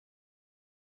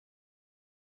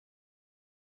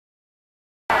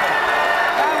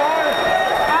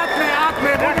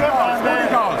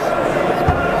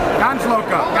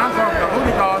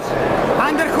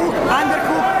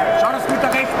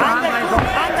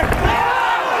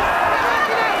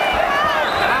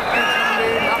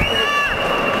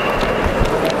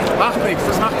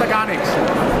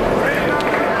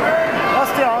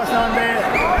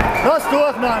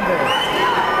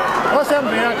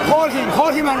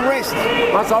him and rest.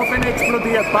 Pass auf, wenn er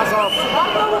explodiert, pass auf.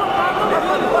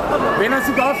 Wenn er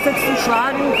sich aufsetzt zu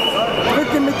schlagen,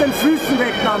 drück ihn mit den Füßen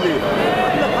weg, Nandi.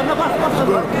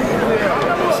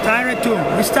 Stay too.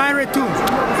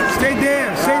 Stay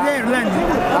there, Nandi.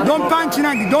 Don't punch,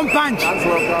 Nandi, don't punch.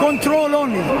 Control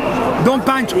only. Don't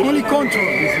punch, only control.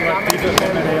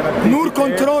 Nur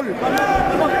control.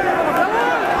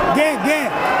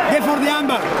 Get for the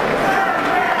amber.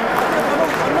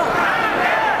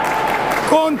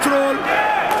 Control.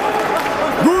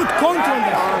 Good control.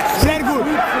 Very good.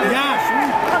 Yeah.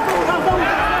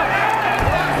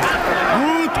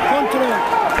 Good control.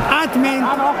 Admin.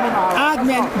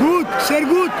 Good. Sehr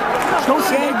gut.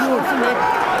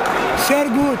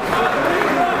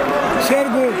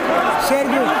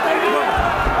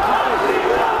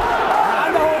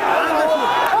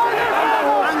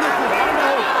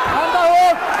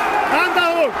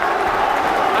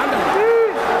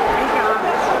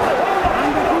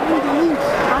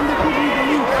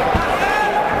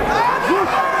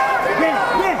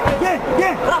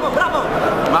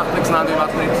 Macht nichts, Nandi,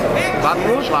 macht nichts. Warten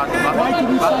zu schlagen,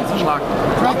 warten zu schlagen.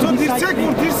 Try to be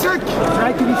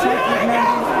safe.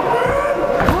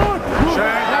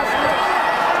 Schön.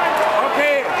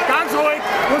 Okay, ganz ruhig.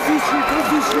 Position,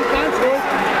 ganz ruhig.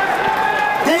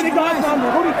 Take rest.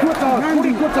 Ruhig kurz aus.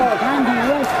 Nandi,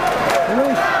 rest.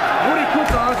 Ruhig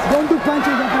kurz aus. Don't do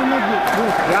punches that are not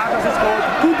good. Ja, das ist gut.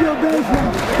 Keep your base now.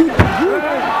 Keep good.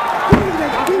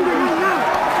 Keep the ring now.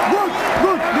 Good.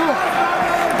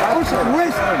 Also,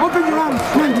 rest. Open your arms.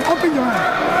 Nandi, open your arms.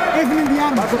 Even in the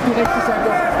arms.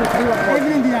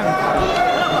 Even in the arms.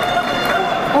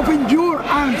 Open your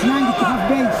arms, Nandi, to have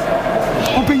base.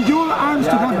 Open your arms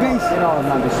to have base.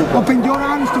 Open your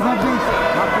arms to have base.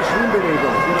 Mach die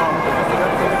Schwimmbewegung.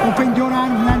 Open your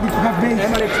arms, Nandi, to have base.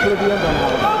 Einmal explodieren dann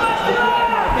auch.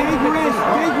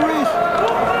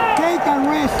 Take a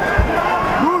rest.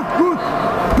 Good.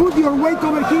 Put your weight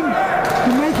over him to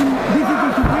make him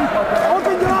difficult to breathe.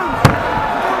 Open your arms.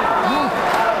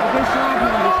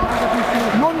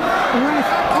 No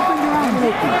rest. Open your arms.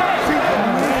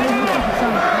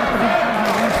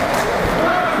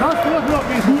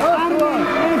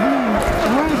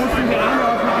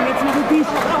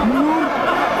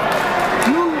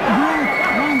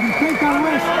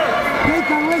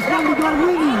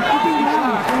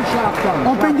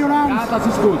 Open your arms. Ja, das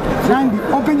ist gut. Nandi,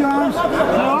 open your arms. Ja.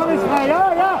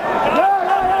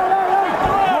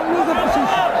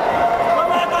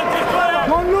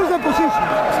 Don't lose the position.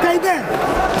 Stay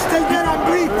there and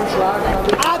breathe.